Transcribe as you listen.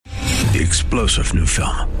The explosive new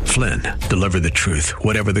film, Flynn, deliver the truth,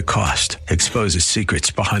 whatever the cost, exposes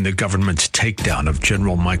secrets behind the government's takedown of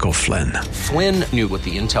General Michael Flynn. Flynn knew what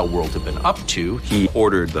the intel world had been up to. He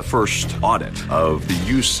ordered the first audit of the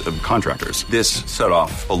use of contractors. This set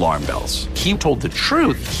off alarm bells. He told the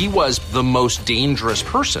truth. He was the most dangerous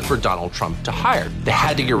person for Donald Trump to hire. They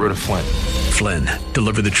had to get rid of Flynn. Flynn,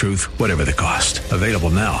 deliver the truth, whatever the cost. Available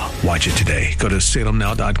now. Watch it today. Go to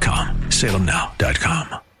salemnow.com.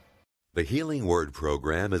 salemnow.com. The Healing Word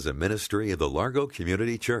program is a ministry of the Largo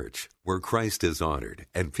Community Church, where Christ is honored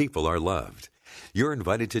and people are loved. You're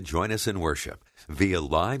invited to join us in worship via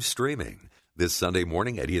live streaming this Sunday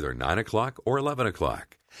morning at either 9 o'clock or 11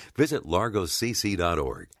 o'clock. Visit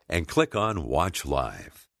largocc.org and click on Watch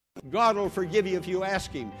Live. God will forgive you if you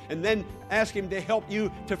ask Him, and then ask Him to help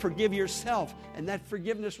you to forgive yourself, and that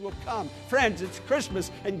forgiveness will come. Friends, it's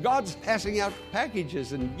Christmas, and God's passing out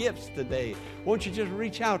packages and gifts today. Won't you just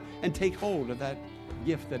reach out and take hold of that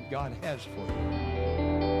gift that God has for you?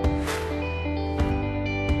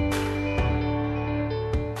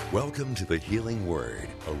 Welcome to the Healing Word,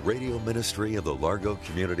 a radio ministry of the Largo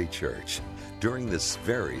Community Church. During this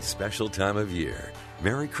very special time of year,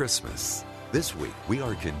 Merry Christmas. This week, we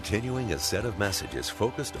are continuing a set of messages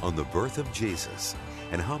focused on the birth of Jesus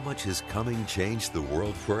and how much His coming changed the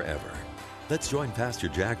world forever. Let's join Pastor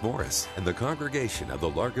Jack Morris and the congregation of the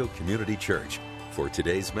Largo Community Church for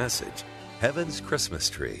today's message, Heaven's Christmas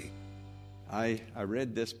Tree. I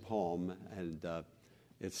read this poem, and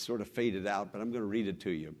it's sort of faded out, but I'm going to read it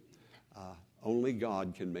to you. Only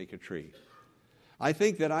God can make a tree. I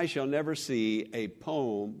think that I shall never see a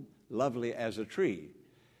poem lovely as a tree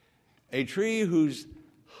whose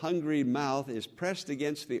hungry mouth is pressed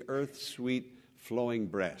against the earth's sweet flowing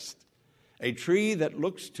breast, a tree that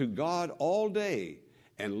looks to God all day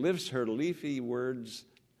and lifts her leafy words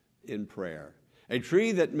in prayer, a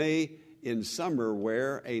tree that may in summer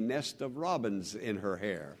wear a nest of robins in her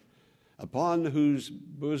hair, upon whose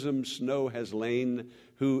bosom snow has lain,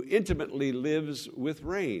 who intimately lives with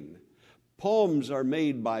rain. Poems are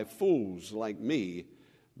made by fools like me,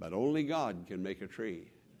 but only God can make a tree.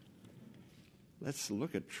 Let's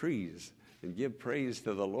look at trees and give praise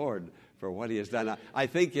to the Lord for what He has done. I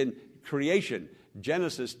think in creation,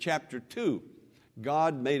 Genesis chapter 2,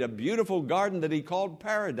 God made a beautiful garden that He called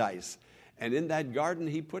paradise. And in that garden,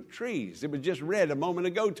 He put trees. It was just read a moment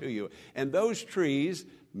ago to you. And those trees,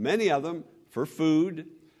 many of them for food,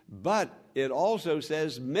 but it also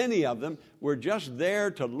says many of them were just there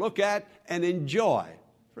to look at and enjoy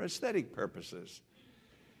for aesthetic purposes.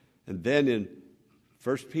 And then in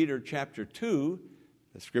 1 Peter chapter 2,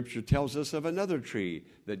 the Scripture tells us of another tree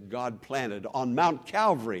that God planted on Mount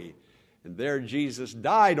Calvary. And there Jesus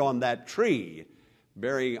died on that tree,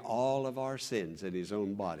 bearing all of our sins in His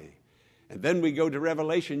own body. And then we go to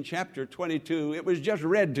Revelation chapter 22. It was just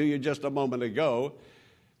read to you just a moment ago.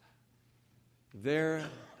 There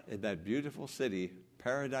in that beautiful city,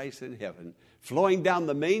 paradise in heaven, flowing down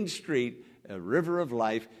the main street, a river of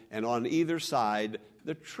life, and on either side,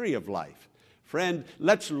 the tree of life. Friend,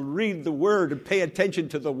 let's read the Word and pay attention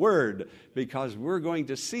to the Word, because we're going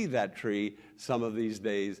to see that tree some of these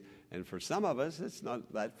days. And for some of us, it's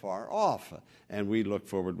not that far off. And we look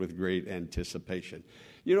forward with great anticipation.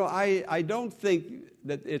 You know, I don't think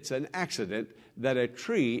that it's an accident that a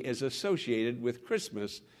tree is associated with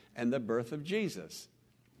Christmas and the birth of Jesus.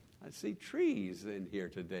 I see trees in here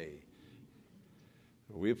today.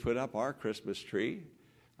 We've put up our Christmas tree.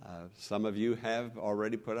 Some of you have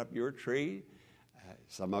already put up your tree.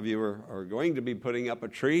 Some of you are going to be putting up a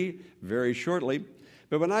tree very shortly.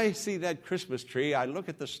 But when I see that Christmas tree, I look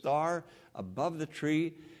at the star above the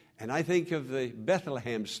tree, and I think of the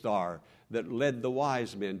Bethlehem star that led the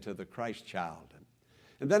wise men to the Christ child.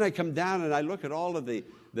 And then I come down and I look at all of the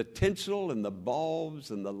tinsel and the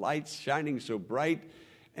bulbs and the lights shining so bright,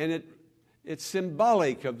 and it's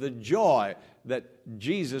symbolic of the joy that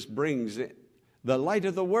Jesus brings, the light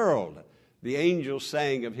of the world. The angel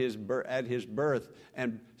sang of at his birth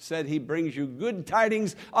and said He brings you good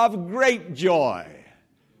tidings of great joy.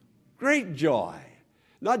 Great joy.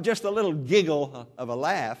 Not just a little giggle of a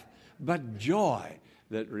laugh, but joy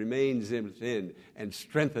that remains within and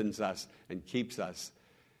strengthens us and keeps us.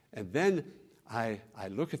 And then I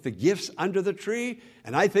look at the gifts under the tree,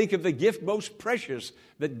 and I think of the gift most precious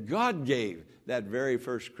that God gave, that very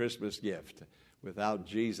first Christmas gift. Without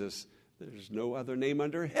Jesus, there's no other name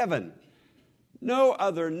under heaven. No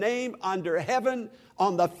other name under heaven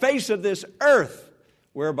on the face of this earth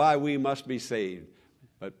whereby we must be saved,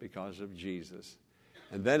 but because of Jesus.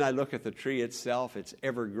 And then I look at the tree itself. It's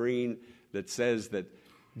evergreen, that says that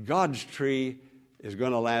God's tree is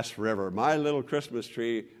going to last forever. My little Christmas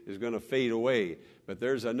tree is going to fade away, but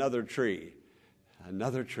there's another tree.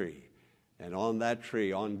 And on that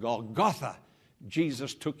tree, on Golgotha,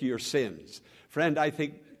 Jesus took your sins. Friend, I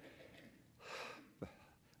think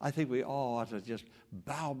we all ought to just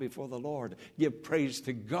bow before the Lord, give praise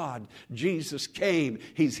to God. Jesus came.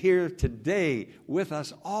 He's here today with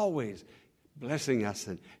us always, blessing us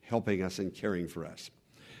and helping us and caring for us.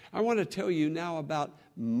 I want to tell you now about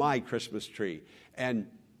my Christmas tree, and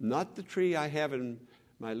not the tree I have in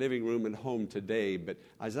my living room and home today, but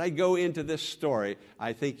as I go into this story,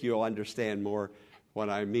 I think you'll understand more what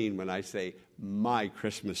I mean when I say my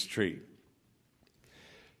Christmas tree.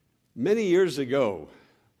 Many years ago,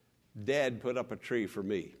 Dad put up a tree for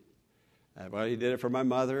me. Well, he did it for my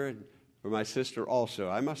mother and for my sister also.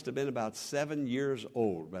 I must have been about 7 years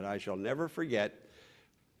old, but I shall never forget.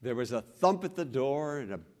 There was a thump at the door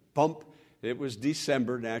and a bump. It was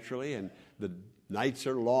December, naturally, and the nights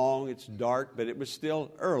are long. It's dark, but it was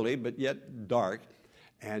still early, but yet dark.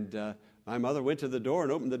 And my mother went to the door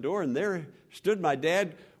and opened the door, and there stood my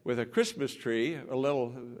dad with a Christmas tree,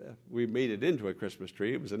 we made it into a Christmas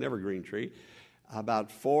tree. It was an evergreen tree,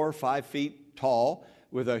 about 4 or 5 feet tall,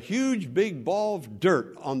 with a huge big ball of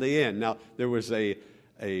dirt on the end. Now, there was a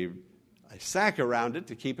sack around it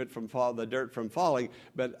to keep it from the dirt from falling,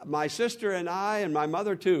 but my sister and I and my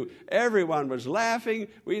mother too, everyone was laughing.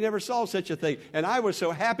 We never saw such a thing. And I was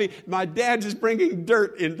so happy. My dad is bringing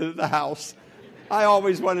dirt into the house. I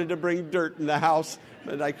always wanted to bring dirt in the house,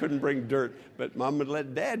 but I couldn't bring dirt. But Mom would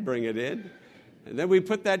let Dad bring it in. And then we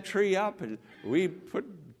put that tree up, and we put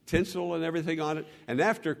tinsel and everything on it. And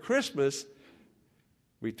after Christmas,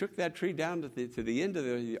 we took that tree down to the end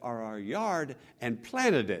of our yard and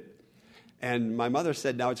planted it. And my mother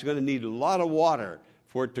said, now it's going to need a lot of water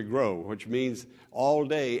for it to grow, which means all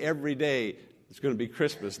day, every day, it's going to be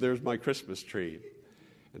Christmas. There's my Christmas tree.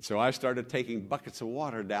 And so I started taking buckets of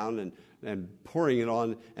water down and pouring it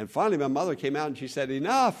on. And finally my mother came out and she said,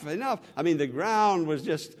 enough. I mean, the ground was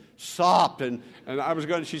just sopped. And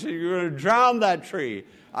she said, you're going to drown that tree.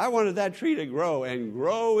 I wanted that tree to grow, and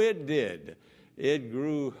grow it did. It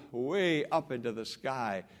grew way up into the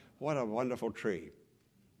sky. What a wonderful tree.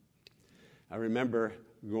 I remember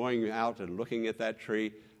going out and looking at that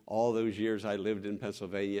tree all those years I lived in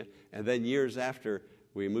Pennsylvania. And then years after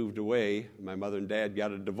we moved away, my mother and dad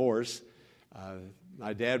got a divorce.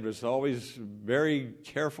 My dad was always very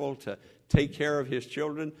careful to take care of his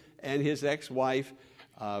children and his ex-wife.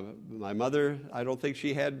 My mother, I don't think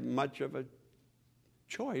she had much of a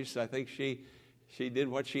choice. I think she did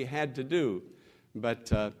what she had to do.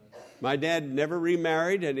 But my dad never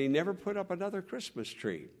remarried, and he never put up another Christmas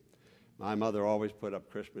tree. My mother always put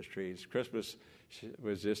up Christmas trees. Christmas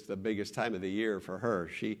was just the biggest time of the year for her.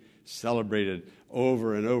 She celebrated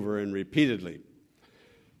over and over and repeatedly.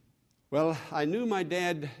 Well, I knew my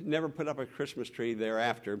dad never put up a Christmas tree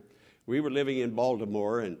thereafter. We were living in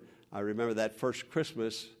Baltimore, and I remember that first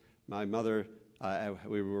Christmas, we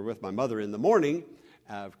were with my mother in the morning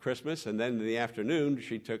of Christmas, and then in the afternoon,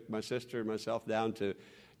 she took my sister and myself down to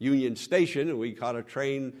Union Station, and we caught a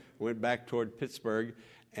train, went back toward Pittsburgh,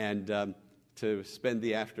 and to spend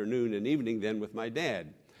the afternoon and evening then with my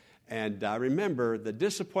dad. And I remember the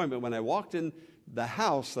disappointment when I walked in the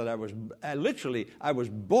house that I was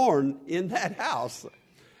born in that house.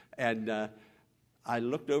 And I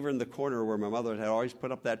looked over in the corner where my mother had always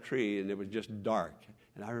put up that tree, and it was just dark.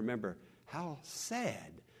 And I remember how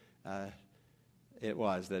sad it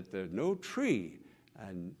was that there's no tree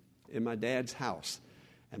in my dad's house.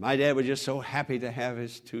 And my dad was just so happy to have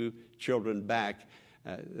his 2 children back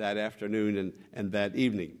that afternoon and that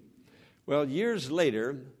evening. Well, years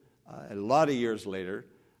later, a lot of years later,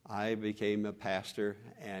 I became a pastor,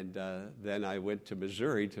 and then I went to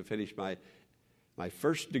Missouri to finish my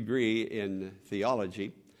first degree in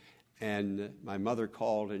theology. And my mother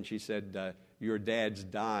called, and she said, your dad's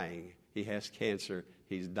dying. He has cancer.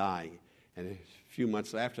 He's dying. And a few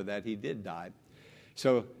months after that, he did die.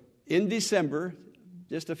 So in December,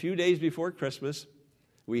 just a few days before Christmas,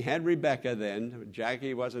 we had Rebecca then.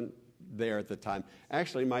 Jackie wasn't there at the time.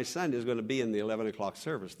 Actually, my son is going to be in the 11 o'clock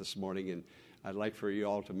service this morning, and I'd like for you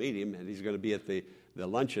all to meet him, and he's going to be at the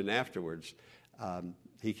luncheon afterwards.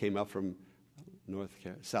 He came up from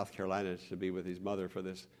South Carolina to be with his mother for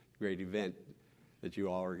this great event that you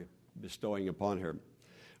all are bestowing upon her.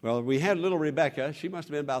 Well, we had little Rebecca. She must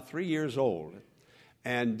have been about 3 years old,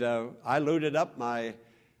 and I loaded up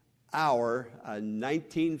our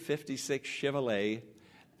 1956 Chevrolet,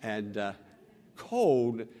 and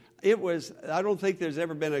cold. It was, I don't think there's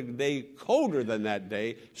ever been a day colder than that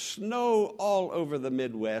day. Snow all over the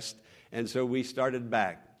Midwest, and so we started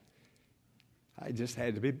back. I just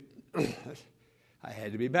had to be, I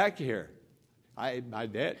had to be back here. My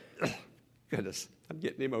dad, goodness, I'm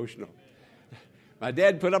getting emotional. My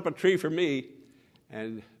dad put up a tree for me,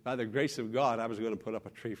 and by the grace of God, I was going to put up a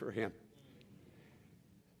tree for him.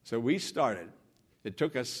 So we started. It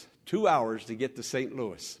took us 2 hours to get to St.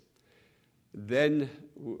 Louis. Then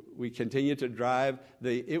we continued to drive.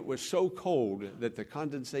 It was so cold that the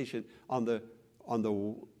condensation on the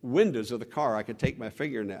windows of the car, I could take my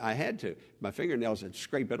fingernail. I had to. My fingernails and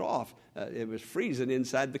scrape it off. It was freezing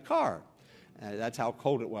inside the car. That's how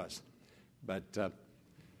cold it was. But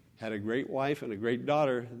had a great wife and a great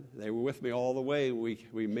daughter. They were with me all the way.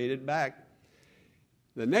 We made it back.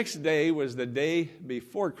 The next day was the day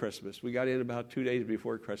before Christmas. We got in about 2 days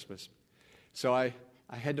before Christmas. So I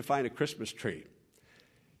had to find a Christmas tree.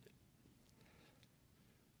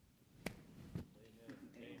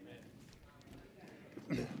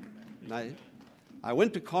 Amen. I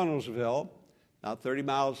went to Connellsville, about 30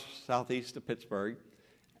 miles southeast of Pittsburgh,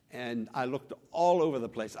 and I looked all over the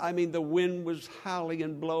place. I mean, the wind was howling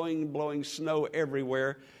and blowing snow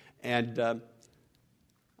everywhere. And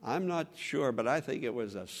I'm not sure, but I think it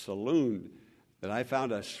was a saloon that I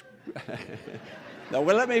found a... No,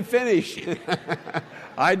 well, let me finish.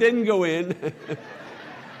 I didn't go in.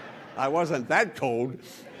 I wasn't that cold.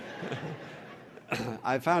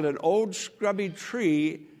 I found an old scrubby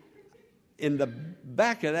tree in the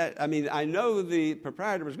back of that. I mean, I know the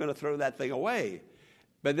proprietor was going to throw that thing away,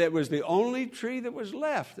 but it was the only tree that was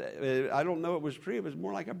left. I don't know it was a tree. It was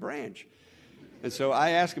more like a branch. And so I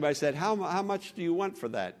asked him, I said, how much do you want for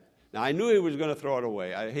that? Now, I knew he was going to throw it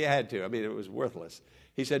away. He had to. I mean, it was worthless.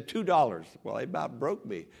 He said, $2. Well, he about broke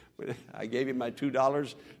me. I gave him my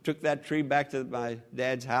 $2, took that tree back to my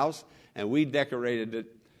dad's house, and we decorated it.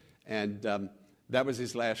 And that was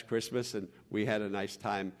his last Christmas, and we had a nice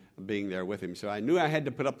time being there with him. So I knew I had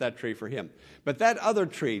to put up that tree for him. But that other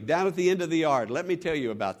tree down at the end of the yard, let me tell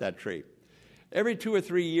you about that tree. Every 2 or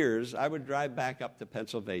 3 years, I would drive back up to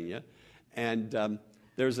Pennsylvania, and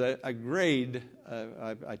there's a grade.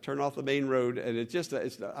 I turn off the main road, and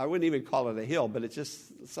I wouldn't even call it a hill, but it's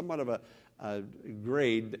just somewhat of a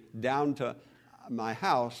grade down to my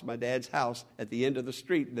house, my dad's house, at the end of the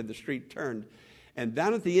street, and then the street turned. And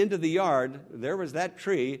down at the end of the yard, there was that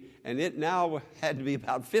tree, and it now had to be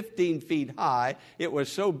about 15 feet high. It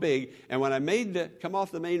was so big. And when I come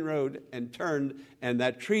off the main road and turned, and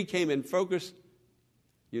that tree came in focus,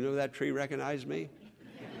 you know that tree recognized me?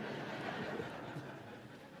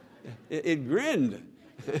 It grinned.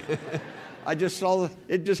 I just saw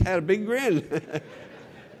it just had a big grin.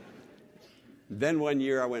 Then one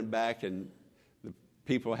year I went back, and the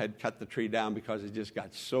people had cut the tree down because it just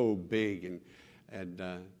got so big, and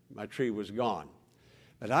my tree was gone.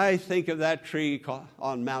 But I think of that tree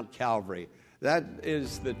on Mount Calvary. That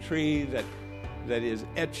is the tree that is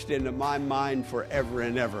etched into my mind forever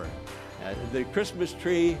and ever. The Christmas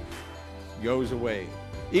tree goes away.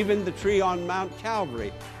 Even the tree on Mount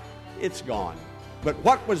Calvary, it's gone. But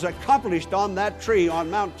what was accomplished on that tree on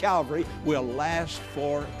Mount Calvary will last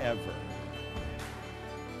forever.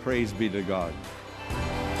 Praise be to God.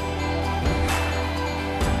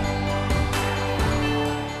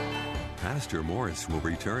 Pastor Morris will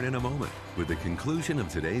return in a moment with the conclusion of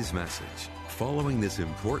today's message, following this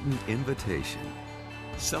important invitation.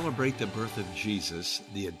 Celebrate the birth of Jesus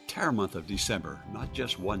the entire month of December, not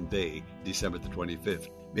just one day, December the 25th.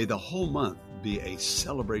 May the whole month be a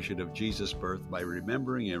celebration of Jesus' birth by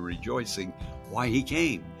remembering and rejoicing why he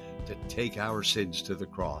came, to take our sins to the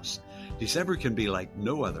cross. December can be like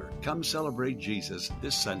no other. Come celebrate Jesus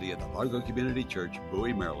this Sunday at the Largo Community Church,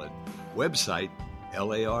 Bowie, Maryland. Website,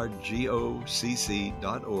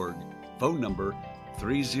 largocc.org. Phone number,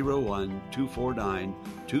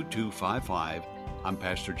 301-249-2255. I'm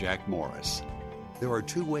Pastor Jack Morris. There are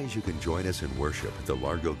 2 ways you can join us in worship at the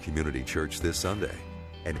Largo Community Church this Sunday.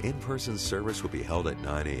 An in-person service will be held at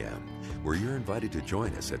 9 a.m., where you're invited to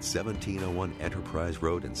join us at 1701 Enterprise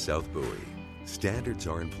Road in South Bowie. Standards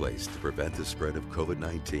are in place to prevent the spread of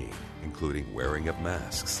COVID-19, including wearing of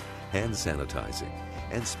masks, hand sanitizing,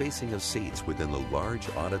 and spacing of seats within the large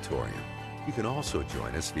auditorium. You can also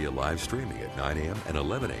join us via live streaming at 9 a.m. and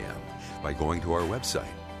 11 a.m. by going to our website,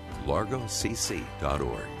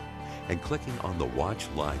 largocc.org, and clicking on the Watch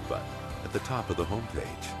Live button at the top of the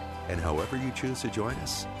homepage. And however you choose to join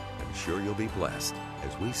us, I'm sure you'll be blessed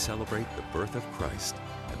as we celebrate the birth of Christ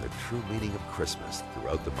and the true meaning of Christmas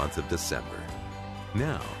throughout the month of December.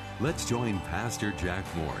 Now, let's join Pastor Jack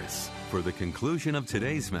Morris for the conclusion of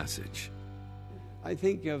today's message. I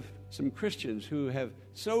think of some Christians who have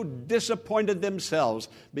so disappointed themselves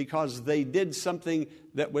because they did something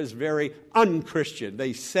that was very un-Christian.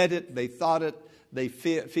 They said it, they thought it, they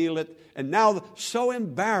feel it, and now so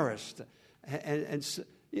embarrassed. And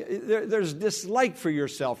there's dislike for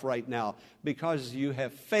yourself right now because you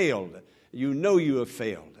have failed. You know you have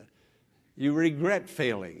failed. You regret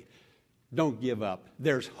failing. Don't give up.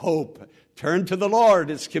 There's hope. Turn to the Lord.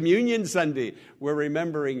 It's Communion Sunday. We're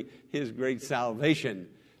remembering His great salvation.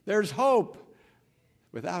 There's hope.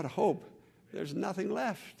 Without hope, there's nothing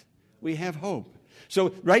left. We have hope.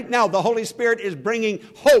 So right now, the Holy Spirit is bringing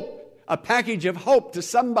hope, a package of hope to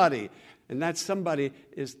somebody. And that somebody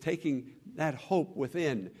is taking that hope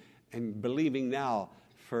within and believing now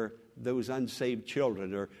for those unsaved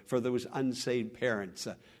children or for those unsaved parents.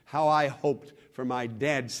 How I hoped for my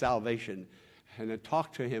dad's salvation. And I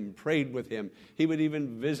talked to him, prayed with him. He would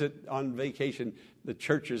even visit on vacation the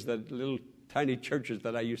churches, the little tiny churches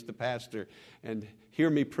that I used to pastor, and hear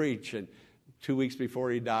me preach. And 2 weeks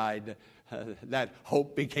before he died, that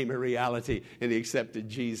hope became a reality, and he accepted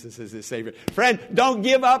Jesus as his Savior. Friend, don't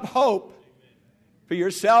give up hope for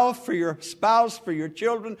yourself, for your spouse, for your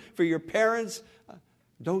children, for your parents.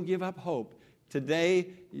 Don't give up hope. Today,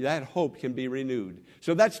 that hope can be renewed.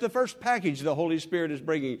 So that's the first package the Holy Spirit is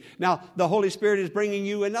bringing. Now, the Holy Spirit is bringing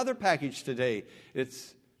you another package today.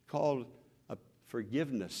 It's called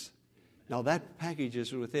forgiveness. Now, that package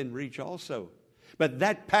is within reach also. But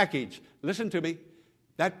that package, listen to me,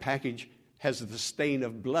 that package has the stain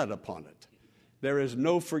of blood upon it. There is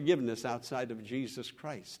no forgiveness outside of Jesus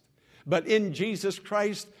Christ. But in Jesus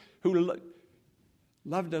Christ, who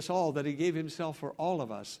loved us all, that He gave Himself for all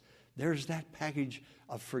of us, there's that package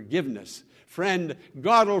of forgiveness. Friend,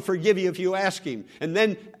 God will forgive you if you ask Him. And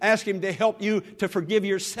then ask Him to help you to forgive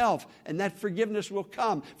yourself. And that forgiveness will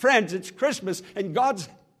come. Friends, it's Christmas and God's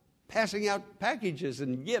passing out packages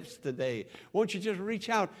and gifts today. Won't you just reach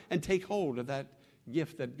out and take hold of that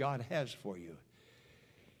gift that God has for you?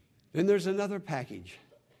 Then there's another package.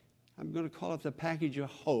 I'm going to call it the package of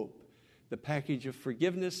hope, the package of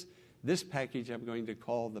forgiveness. This package I'm going to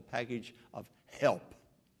call the package of help.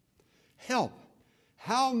 Help.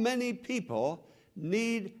 How many people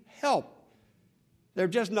need help? They're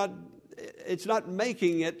just not, it's not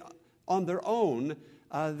making it on their own.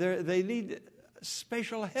 They need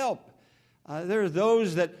special help. There are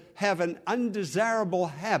those that have an undesirable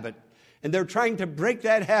habit, and they're trying to break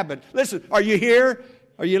that habit. Listen, are you here?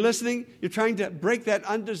 Are you listening? You're trying to break that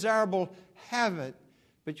undesirable habit,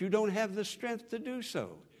 but you don't have the strength to do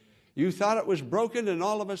so. You thought it was broken, and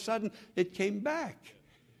all of a sudden it came back.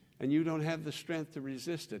 And you don't have the strength to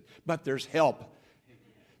resist it. But there's help.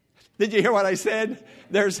 Did you hear what I said?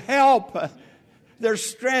 There's help. There's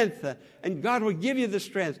strength. And God will give you the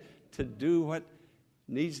strength to do what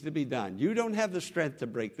needs to be done. You don't have the strength to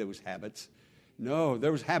break those habits. No,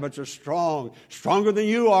 those habits are strong. Stronger than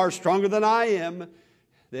you are, stronger than I am.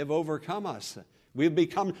 They've overcome us. We've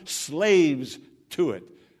become slaves to it.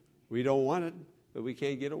 We don't want it, but we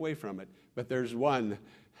can't get away from it. But there's one.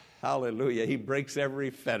 Hallelujah. He breaks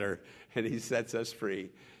every fetter and He sets us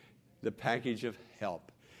free. The package of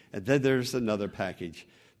help. And then there's another package,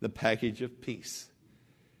 the package of peace.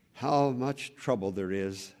 How much trouble there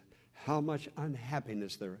is, how much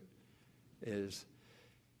unhappiness there is.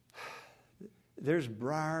 There's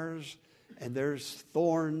briars and there's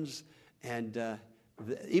thorns, and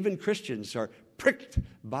even Christians are pricked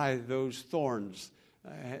by those thorns.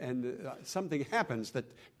 And something happens that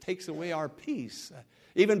takes away our peace.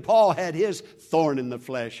 Even Paul had his thorn in the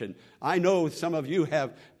flesh, and I know some of you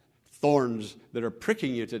have thorns that are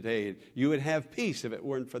pricking you today. You would have peace if it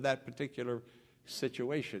weren't for that particular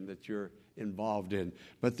situation that you're involved in.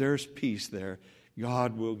 But there's peace there.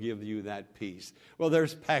 God will give you that peace. Well,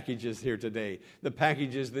 there's packages here today, the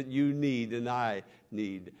packages that you need and I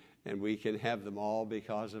need, and we can have them all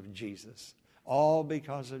because of Jesus. All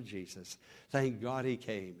because of Jesus. Thank God He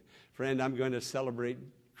came. Friend, I'm going to celebrate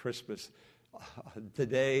Christmas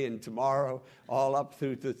today and tomorrow, all up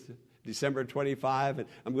through December 25, and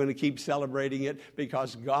I'm going to keep celebrating it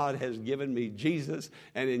because God has given me Jesus,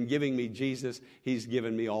 and in giving me Jesus, He's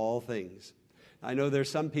given me all things. I know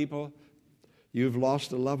there's some people, you've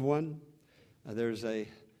lost a loved one. There's a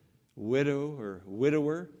widow or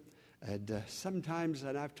widower, and sometimes,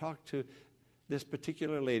 and I've talked to this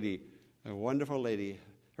particular lady, a wonderful lady.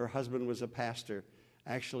 Her husband was a pastor.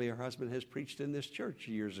 Actually, her husband has preached in this church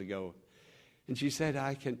years ago. And she said,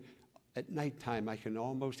 at nighttime, I can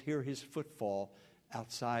almost hear his footfall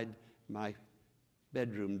outside my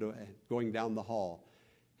bedroom going down the hall.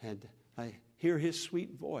 And I hear his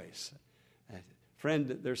sweet voice.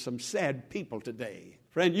 Friend, there's some sad people today.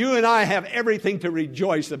 Friend, you and I have everything to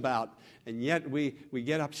rejoice about. And yet we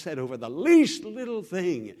get upset over the least little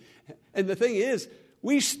thing. And the thing is,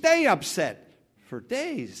 we stay upset for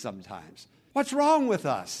days sometimes. What's wrong with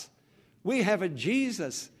us? We have a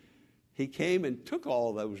Jesus. He came and took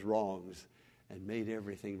all those wrongs and made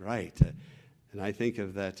everything right. And I think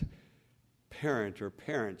of that parent or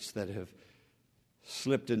parents that have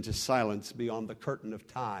slipped into silence beyond the curtain of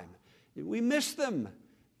time. We miss them.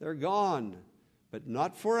 They're gone, but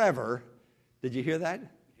not forever. Did you hear that?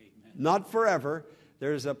 Amen. Not forever.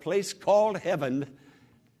 There's a place called heaven,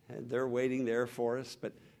 and they're waiting there for us,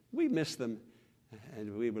 but we miss them,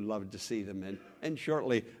 and we would love to see them, and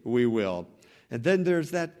shortly we will. And then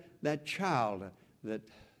there's that child that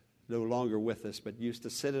no longer with us, but used to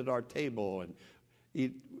sit at our table and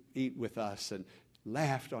eat with us and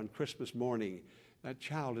laughed on Christmas morning. That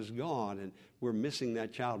child is gone, and we're missing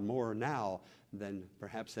that child more now than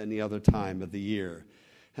perhaps any other time of the year.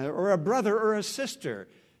 Or a brother or a sister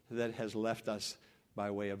that has left us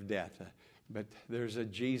by way of death. But there's a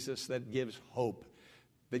Jesus that gives hope,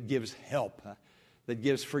 that gives help, that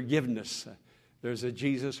gives forgiveness. There's a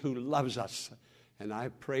Jesus who loves us. And I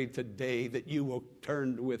pray today that you will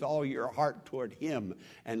turn with all your heart toward Him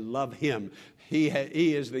and love Him. He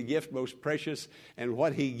is the gift most precious, and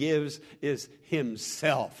what He gives is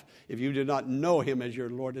Himself. If you do not know Him as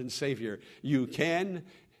your Lord and Savior, you can.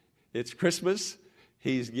 It's Christmas.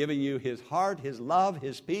 He's giving you His heart, His love,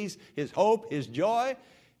 His peace, His hope, His joy.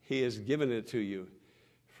 He has given it to you.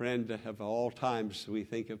 Friend, of all times we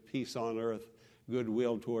think of peace on earth,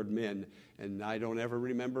 goodwill toward men. And I don't ever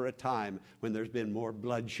remember a time when there's been more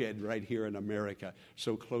bloodshed right here in America,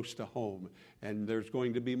 so close to home. And there's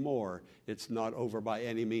going to be more. It's not over by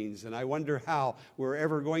any means. And I wonder how we're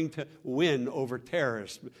ever going to win over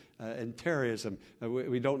terrorists and terrorism.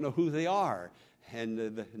 We don't know who they are. And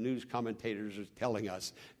the news commentators are telling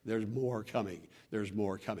us there's more coming. There's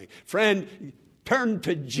more coming. Friend, turn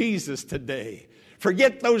to Jesus today.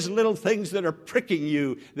 Forget those little things that are pricking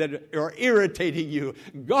you, that are irritating you.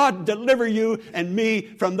 God deliver you and me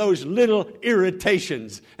from those little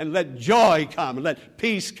irritations. And let joy come. Let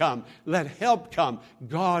peace come. Let help come.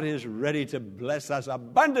 God is ready to bless us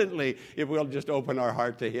abundantly if we'll just open our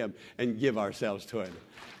heart to Him and give ourselves to Him.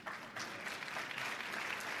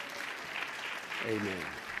 Amen.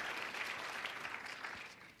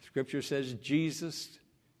 Scripture says Jesus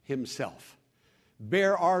Himself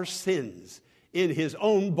bare our sins in His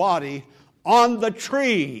own body on the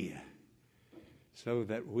tree, so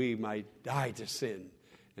that we might die to sin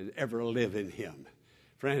and ever live in Him.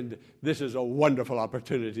 Friend, this is a wonderful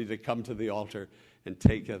opportunity to come to the altar and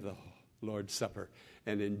take of the Lord's Supper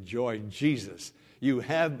and enjoy Jesus. You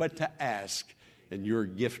have but to ask, and your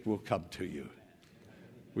gift will come to you.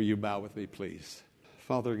 Will you bow with me, please?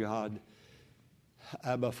 Father God,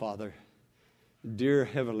 Abba Father, dear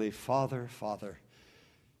Heavenly Father,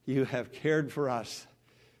 you have cared for us.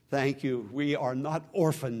 Thank you. We are not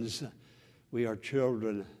orphans. We are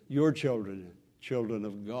children, your children, children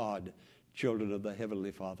of God, children of the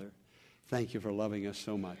Heavenly Father. Thank you for loving us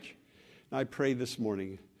so much. And I pray this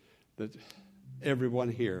morning that everyone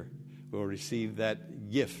here will receive that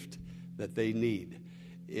gift that they need.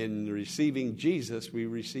 In receiving Jesus, we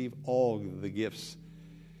receive all the gifts.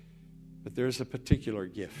 But there's a particular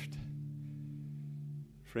gift.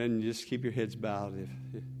 Friend, just keep your heads bowed.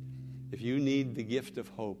 If you need the gift of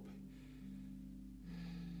hope,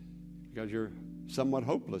 because you're somewhat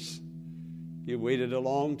hopeless, you waited a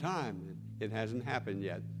long time. It hasn't happened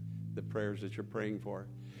yet, the prayers that you're praying for.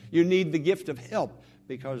 You need the gift of help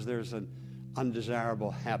because there's an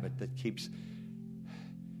undesirable habit that keeps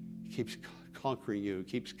conquering you,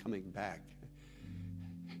 keeps coming back.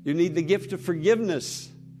 You need the gift of forgiveness.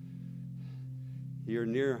 You're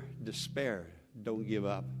near despair. Don't give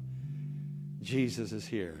up. Jesus is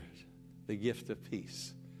here, the gift of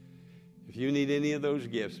peace. If you need any of those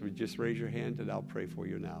gifts, just raise your hand and I'll pray for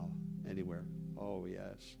you now, anywhere. Oh,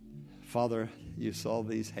 yes. Father, you saw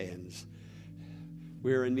these hands.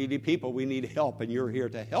 We're a needy people. We need help, and you're here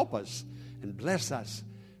to help us and bless us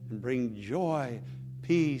and bring joy,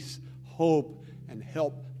 peace, hope, and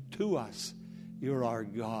help to us. You're our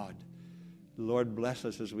God. Lord, bless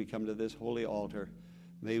us as we come to this holy altar.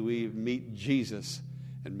 May we meet Jesus,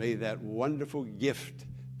 and may that wonderful gift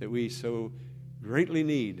that we so greatly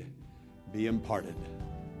need be imparted.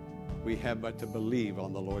 We have but to believe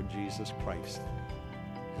on the Lord Jesus Christ,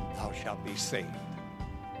 and thou shalt be saved.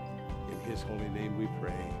 In His holy name we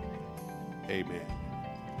pray. Amen.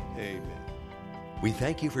 Amen. We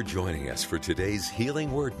thank you for joining us for today's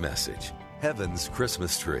Healing Word message, Heaven's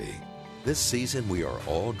Christmas Tree. This season we are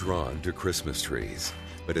all drawn to Christmas trees.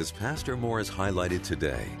 But as Pastor Moore has highlighted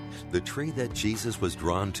today, the tree that Jesus was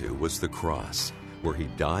drawn to was the cross. where he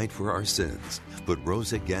died for our sins, but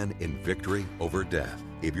rose again in victory over death.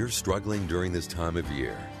 If you're struggling during this time of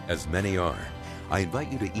year, as many are, I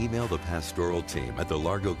invite you to email the pastoral team at the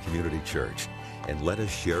Largo Community Church and let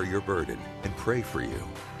us share your burden and pray for you.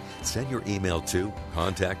 Send your email to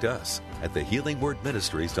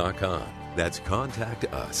contactus@thehealingwordministries.com. That's contact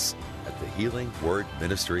us at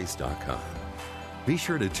thehealingwordministries.com. Be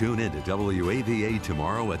sure to tune in to WAVA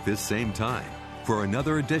tomorrow at this same time for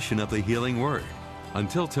another edition of The Healing Word.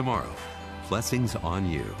 Until tomorrow, blessings on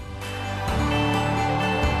you.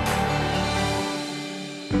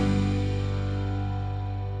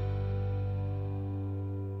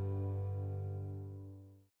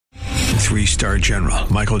 Three-star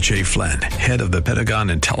General Michael J. Flynn, head of the Pentagon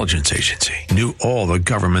Intelligence Agency, knew all the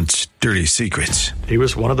government's dirty secrets. He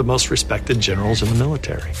was one of the most respected generals in the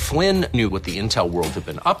military. Flynn knew what the intel world had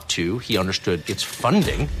been up to. He understood its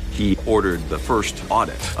funding. He ordered the first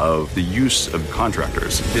audit of the use of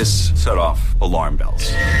contractors. This set off alarm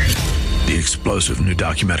bells. The explosive new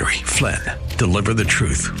documentary, Flynn, Deliver the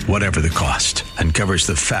Truth, Whatever the Cost, uncovers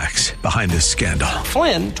the facts behind this scandal.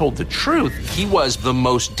 Flynn told the truth. He was the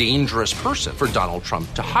most dangerous person for Donald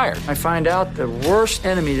Trump to hire. I find out the worst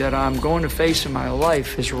enemy that I'm going to face in my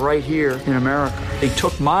life is right here in America. They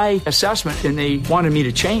took my assessment and they wanted me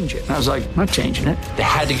to change it. And I was like, I'm not changing it. They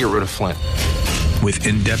had to get rid of Flynn. With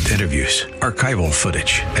in-depth interviews, archival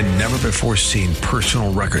footage, and never-before-seen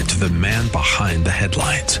personal records of the man behind the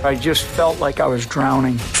headlines. I just felt like I was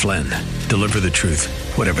drowning. Flynn, Deliver the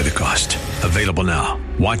Truth, Whatever the Cost. Available now.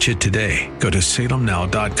 Watch it today. Go to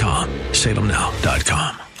salemnow.com.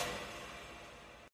 salemnow.com.